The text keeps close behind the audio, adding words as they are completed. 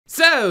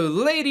So,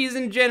 ladies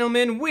and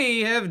gentlemen,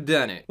 we have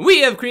done it.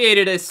 We have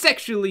created a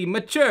sexually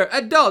mature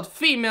adult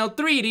female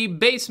 3D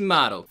base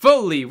model,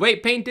 fully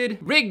weight painted,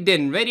 rigged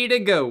and ready to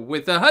go,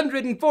 with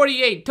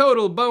 148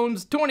 total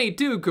bones,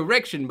 22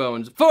 correction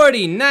bones,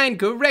 49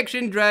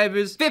 correction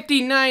drivers,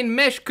 59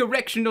 mesh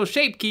correctional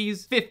shape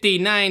keys,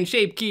 59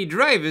 shape key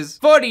drivers,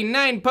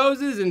 49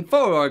 poses, and 4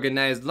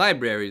 organized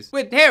libraries,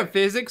 with hair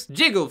physics,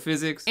 jiggle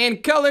physics,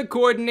 and color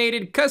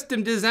coordinated,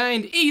 custom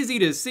designed, easy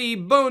to see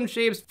bone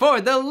shapes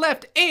for the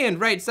left and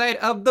right side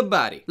of the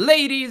body.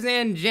 Ladies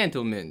and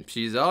gentlemen,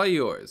 she's all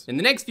yours. In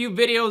the next few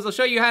videos, I'll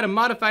show you how to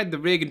modify the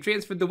rig and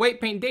transfer the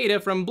weight paint data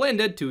from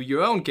Blenda to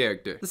your own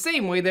character, the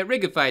same way that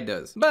Rigify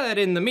does. But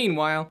in the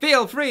meanwhile,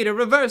 feel free to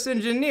reverse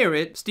engineer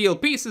it, steal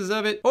pieces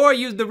of it, or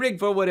use the rig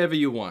for whatever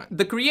you want.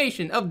 The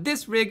creation of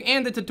this rig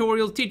and the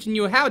tutorials teaching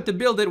you how to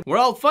build it were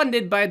all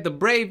funded by the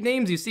brave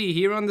names you see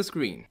here on the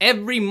screen.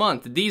 Every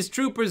month, these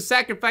troopers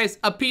sacrifice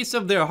a piece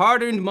of their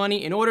hard-earned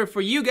money in order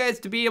for you guys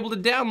to be able to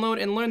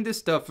download and learn this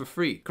stuff for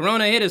free.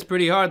 Corona hit us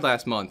pretty hard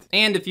last month,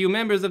 and a few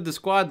members of the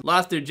squad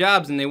lost their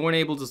jobs and they weren't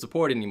able to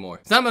support anymore.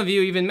 Some of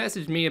you even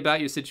messaged me about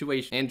your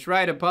situation and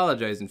tried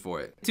apologizing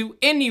for it. To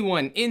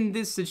anyone in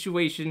this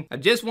situation, I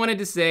just wanted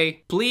to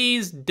say,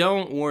 please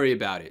don't worry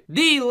about it.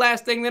 The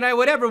last thing that I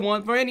would ever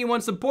want for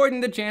anyone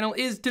supporting the channel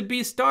is to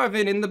be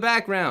starving in the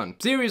background.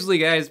 Seriously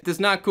guys,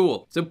 that's not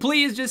cool. So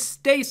please just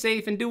stay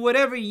safe and do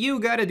whatever you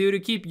gotta do to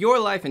keep your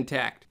life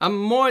intact.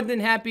 I'm more than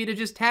happy to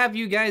just have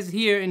you guys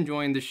here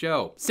enjoying the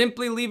show.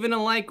 Simply leaving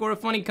a like or a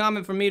funny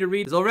comment for me to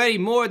read is already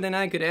more than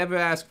I could ever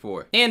ask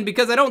for. And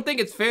because I don't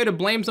think it's fair to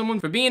blame someone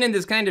for being in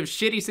this kind of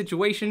shitty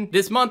situation,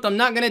 this month I'm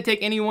not gonna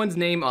take anyone's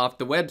name off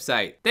the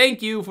website.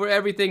 Thank you for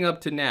everything up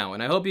to now,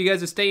 and I hope you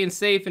guys are staying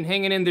safe and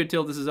hanging in there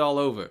till this is all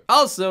over.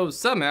 Also,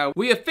 somehow,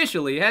 we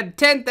officially had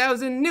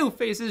 10,000 new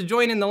faces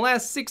join in the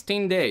last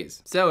 16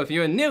 days. So if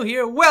you're new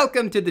here,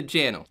 welcome to the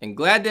channel, and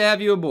glad to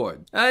have you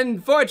aboard.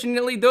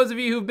 Unfortunately, those of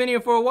you who've been here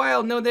for a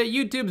while know that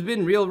YouTube's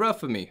been real rough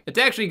for me. It's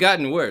actually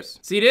gotten worse.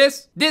 See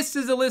this? This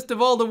is a list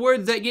of all the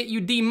words that get you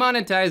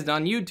demonetized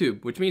on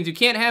YouTube, which means you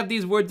can't have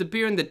these words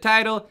appear in the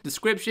title,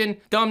 description,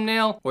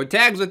 thumbnail, or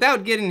tags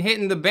without getting hit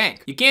in the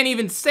bank. You can't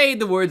even say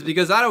the words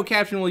because auto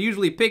caption will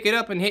usually pick it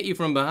up and hit you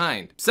from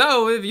behind.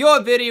 So if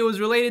your video is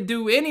related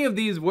to any of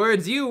these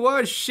words, you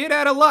are shit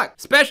out of luck,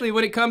 especially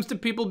when it comes to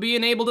people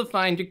being able to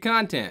find your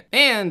content.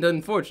 And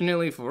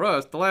unfortunately for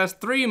us, the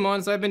last 3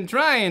 months I've been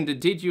trying to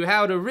teach you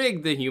how to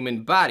rig the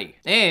human body.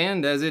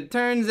 And as it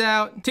turns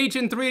out,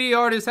 teaching 3D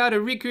artists how to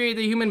recreate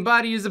the human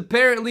body is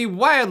apparently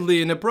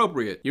wildly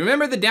inappropriate. You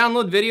remember the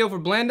download video for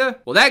Blenda?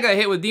 Well, that got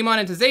hit with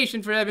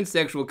demonetization for having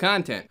sexual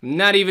content. I'm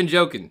not even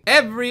joking.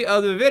 Every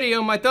other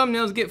video, my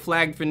thumbnails get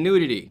flagged for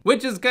nudity,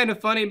 which is kind of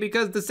funny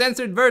because the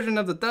censored version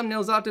of the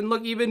thumbnails often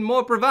look even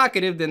more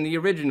provocative than the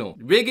original.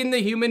 Rigging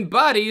the human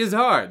body is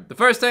hard. The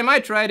first time I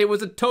tried it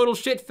was a total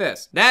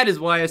shitfest. That is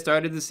why I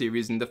started the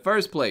series in the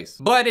first place.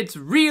 But it's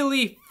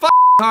really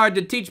hard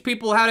to teach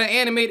people how to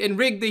animate and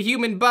rig the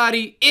human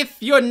body if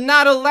you're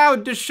not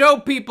allowed to show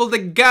people the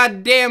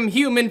goddamn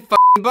human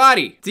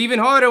body. It's even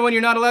harder when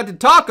you're not allowed to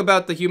talk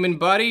about the human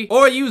body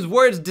or use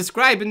words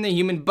describing the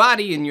human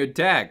body in your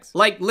tags.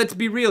 Like, let's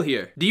be real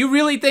here. Do you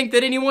really think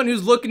that anyone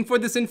who's looking for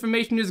this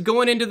information is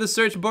going into the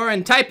search bar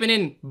and typing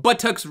in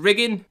buttocks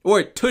rigging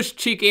or tush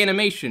cheek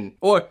animation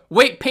or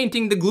weight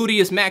painting the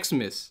gluteus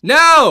maximus?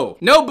 No!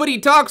 Nobody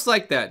talks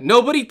like that.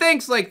 Nobody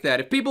thinks like that.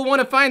 If people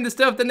want to find the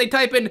stuff, then they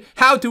type in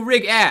how to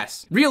rig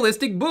ass,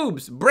 realistic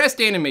boobs, breast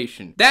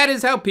animation. That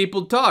is how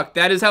people talk.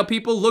 That is how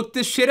people look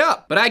this shit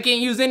up. But I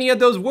can't use any of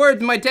those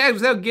words in my tags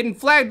without getting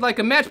flagged like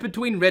a match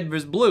between red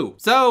versus blue.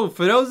 So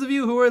for those of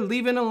you who are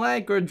leaving a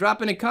like or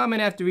dropping a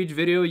comment after each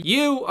video,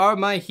 you are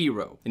my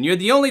hero. And you're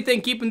the only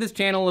thing keeping this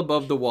channel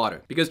above the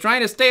water. Because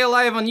trying to stay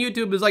alive on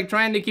YouTube is like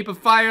trying to keep a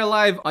fire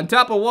alive on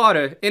top of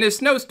water in a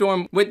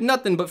snowstorm with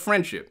nothing but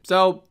friendship.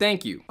 So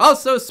thank you.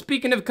 Also,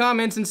 speaking of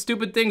comments and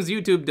stupid things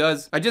YouTube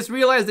does, I just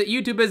realized that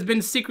YouTube has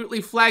been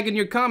secretly flagging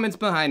your comments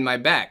behind my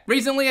back.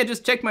 Recently, I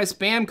just checked my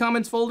spam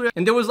comments folder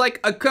and there was like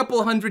a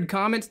couple hundred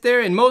comments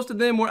there, and most of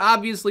them were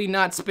obviously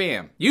not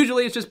spam.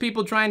 Usually it's just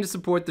people trying to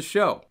support the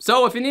show.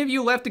 So if any of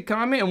you left a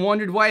comment and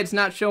wondered why it's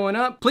not showing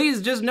up,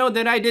 please just know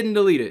that I didn't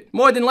delete it.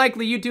 More than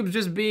likely YouTube's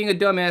just being a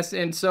dumbass,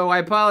 and so I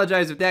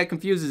apologize if that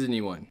confuses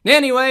anyone.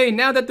 Anyway,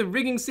 now that the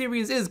rigging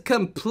series is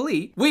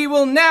complete, we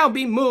will now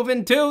be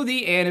moving to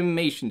the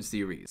animation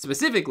series.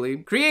 Specifically,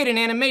 creating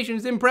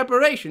animations in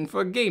preparation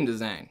for game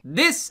design.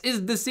 This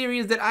is the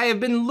series that I have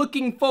been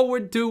looking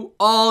forward to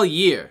all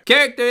year.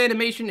 Character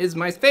animation is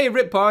my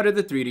favorite part of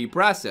the 3D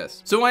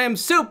process, so I am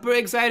super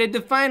excited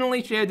to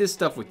finally share this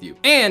stuff with you.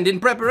 And in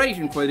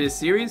preparation for this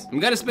series, I'm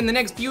gonna spend the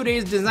next few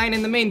days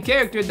designing the main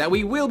character that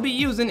we will be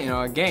using in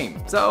our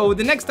game. So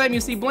the next time you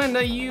see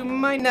Blenda, you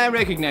might not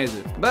recognize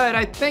it, but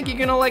I think you're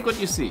gonna like what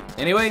you see.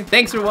 Anyway,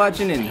 thanks for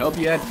watching and hope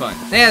you had fun.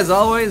 As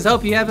always,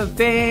 hope you have a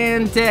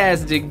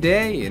fantastic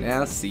day, and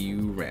I'll see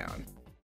you around.